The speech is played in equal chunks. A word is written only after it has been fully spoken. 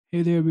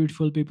Hey there,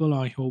 beautiful people.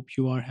 I hope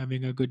you are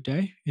having a good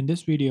day. In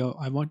this video,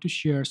 I want to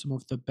share some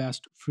of the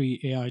best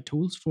free AI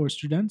tools for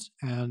students,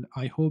 and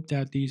I hope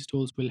that these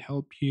tools will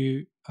help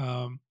you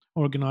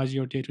organize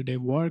your day to day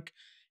work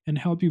and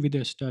help you with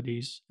your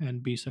studies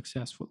and be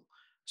successful.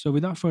 So,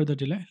 without further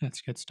delay,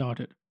 let's get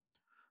started.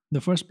 The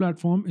first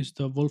platform is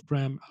the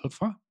Wolfram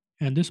Alpha,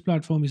 and this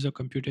platform is a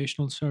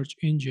computational search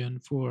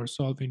engine for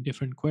solving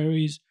different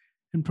queries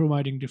and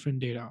providing different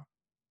data.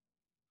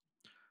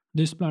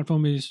 This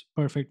platform is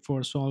perfect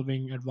for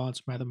solving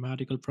advanced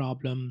mathematical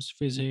problems,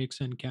 physics,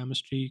 and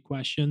chemistry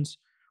questions,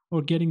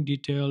 or getting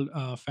detailed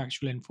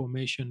factual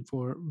information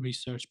for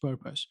research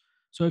purpose.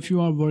 So, if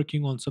you are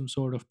working on some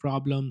sort of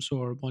problems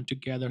or want to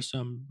gather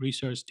some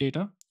research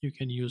data, you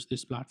can use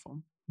this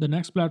platform. The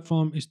next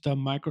platform is the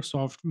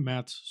Microsoft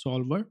Math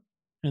Solver.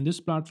 And this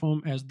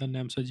platform, as the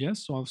name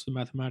suggests, solves the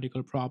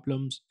mathematical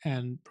problems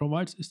and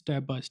provides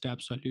step by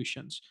step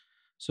solutions.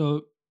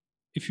 So,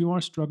 if you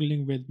are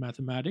struggling with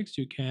mathematics,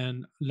 you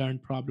can learn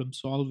problem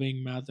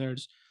solving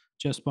methods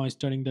just by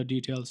studying the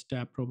detailed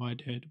step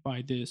provided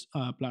by this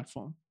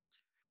platform.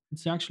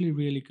 It's actually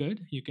really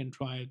good. You can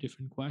try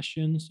different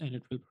questions and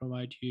it will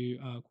provide you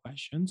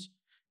questions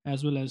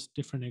as well as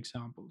different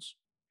examples.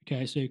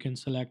 Okay, so you can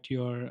select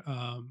your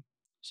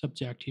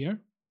subject here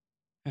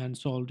and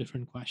solve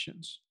different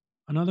questions.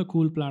 Another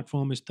cool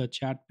platform is the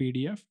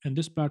ChatPDF, and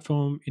this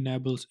platform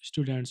enables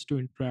students to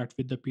interact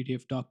with the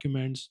PDF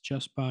documents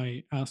just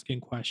by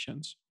asking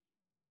questions.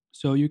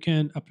 So you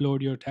can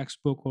upload your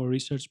textbook or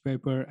research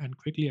paper and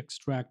quickly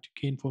extract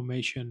key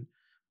information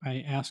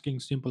by asking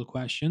simple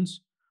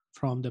questions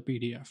from the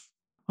PDF.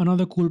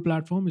 Another cool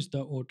platform is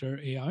the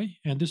Otter.ai,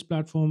 and this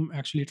platform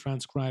actually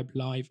transcribes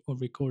live or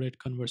recorded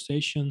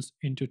conversations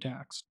into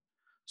text.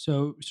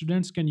 So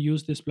students can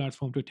use this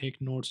platform to take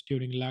notes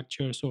during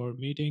lectures or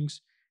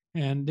meetings,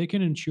 and they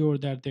can ensure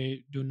that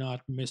they do not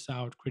miss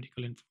out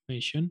critical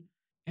information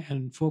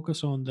and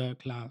focus on the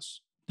class.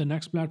 The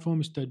next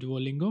platform is the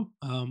Duolingo.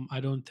 I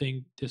don't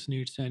think this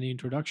needs any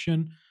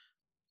introduction.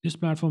 This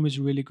platform is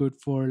really good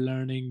for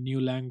learning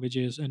new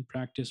languages and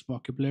practice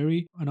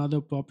vocabulary. Another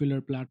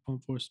popular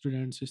platform for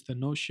students is the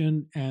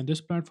Notion, and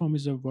this platform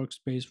is a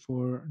workspace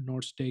for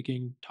notes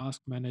taking, task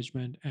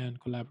management, and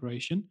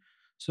collaboration.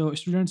 So,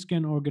 students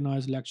can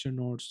organize lecture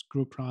notes,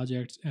 group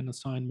projects, and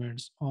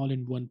assignments all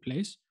in one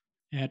place,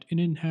 and it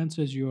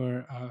enhances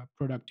your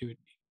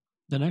productivity.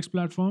 The next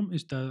platform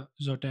is the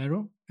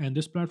Zotero, and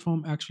this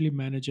platform actually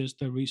manages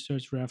the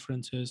research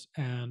references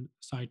and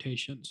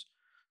citations.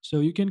 So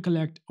you can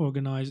collect,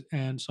 organize,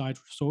 and cite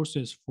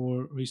sources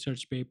for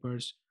research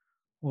papers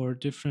or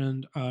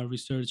different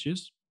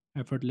researches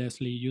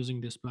effortlessly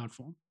using this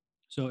platform.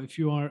 So if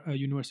you are a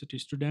university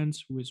student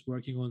who is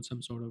working on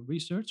some sort of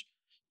research,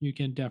 you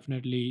can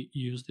definitely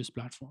use this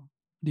platform.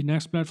 The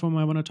next platform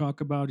I want to talk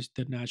about is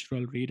the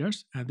natural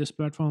readers, and this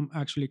platform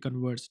actually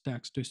converts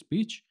text to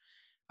speech.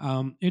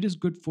 It is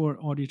good for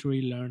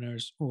auditory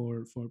learners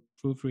or for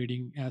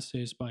proofreading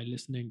essays by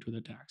listening to the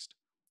text.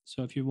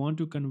 So, if you want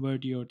to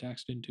convert your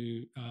text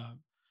into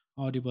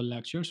audible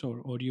lectures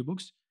or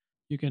audiobooks,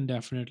 you can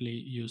definitely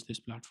use this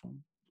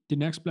platform. The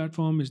next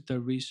platform is the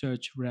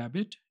Research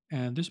Rabbit,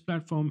 and this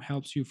platform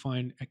helps you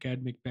find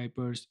academic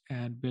papers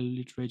and build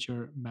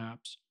literature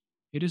maps.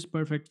 It is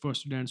perfect for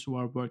students who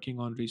are working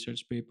on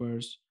research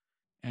papers,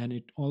 and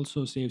it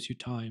also saves you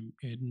time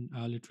in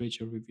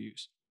literature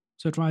reviews.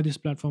 So try this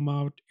platform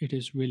out. It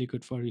is really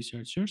good for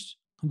researchers.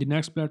 The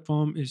next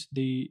platform is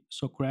the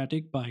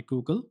Socratic by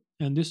Google,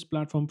 and this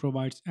platform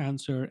provides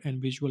answer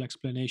and visual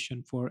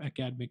explanation for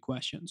academic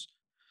questions.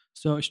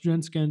 So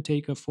students can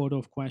take a photo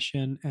of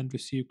question and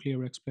receive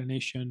clear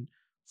explanation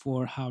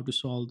for how to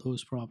solve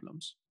those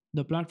problems.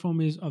 The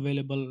platform is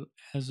available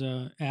as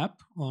an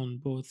app on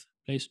both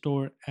Play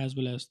Store as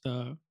well as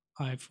the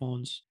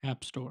iPhone's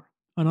App Store.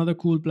 Another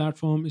cool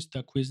platform is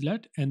the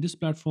Quizlet, and this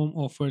platform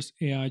offers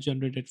AI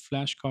generated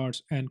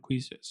flashcards and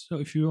quizzes. So,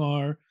 if you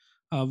are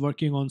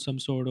working on some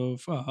sort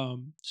of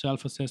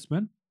self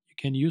assessment, you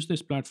can use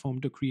this platform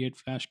to create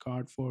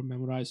flashcard for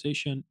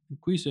memorization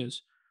and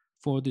quizzes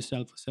for the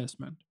self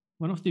assessment.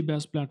 One of the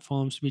best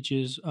platforms which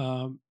is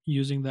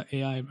using the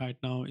AI right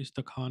now is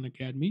the Khan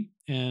Academy,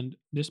 and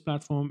this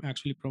platform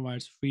actually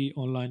provides free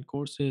online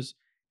courses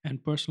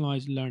and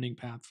personalized learning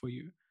path for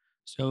you.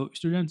 So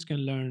students can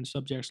learn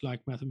subjects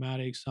like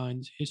mathematics,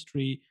 science,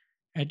 history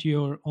at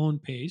your own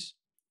pace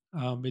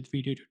with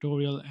video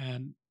tutorial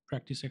and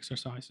practice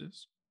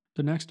exercises.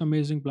 The next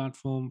amazing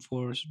platform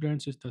for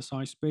students is the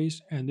Sci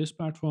Space, and this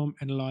platform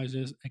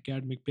analyzes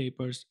academic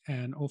papers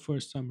and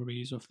offers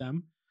summaries of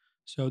them.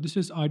 So this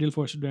is ideal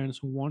for students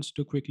who wants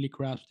to quickly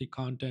grasp the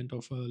content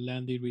of a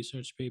lengthy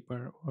research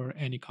paper or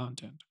any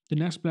content. The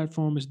next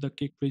platform is the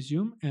Kick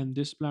Resume, and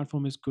this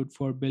platform is good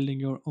for building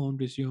your own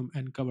resume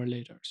and cover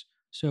letters.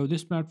 So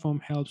this platform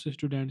helps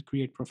students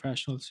create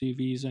professional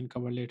CVs and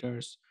cover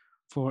letters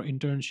for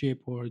internship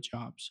or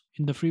jobs.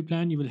 In the free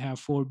plan, you will have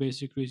four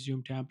basic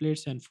resume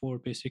templates and four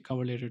basic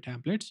cover letter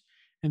templates.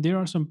 And there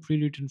are some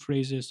pre-written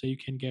phrases so you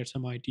can get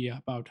some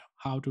idea about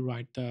how to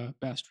write the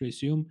best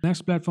resume.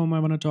 Next platform I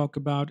want to talk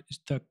about is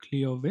the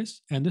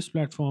Cliovis, and this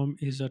platform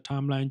is a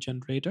timeline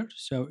generator.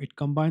 So it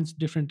combines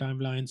different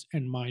timelines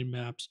and mind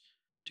maps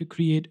to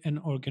create an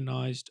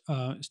organized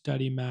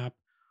study map,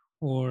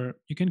 or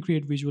you can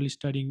create visually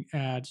studying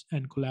ads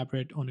and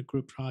collaborate on a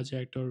group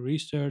project or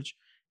research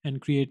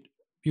and create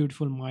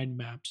beautiful mind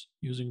maps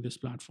using this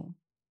platform.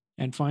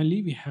 And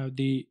finally, we have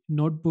the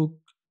Notebook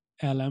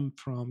LM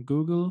from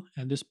Google,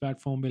 and this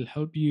platform will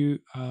help you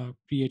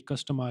create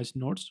customized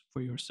notes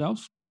for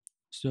yourself.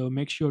 So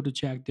make sure to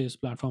check this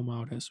platform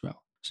out as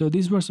well. So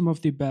these were some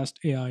of the best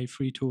AI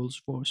free tools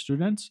for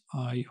students.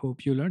 I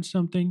hope you learned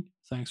something.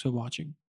 Thanks for watching.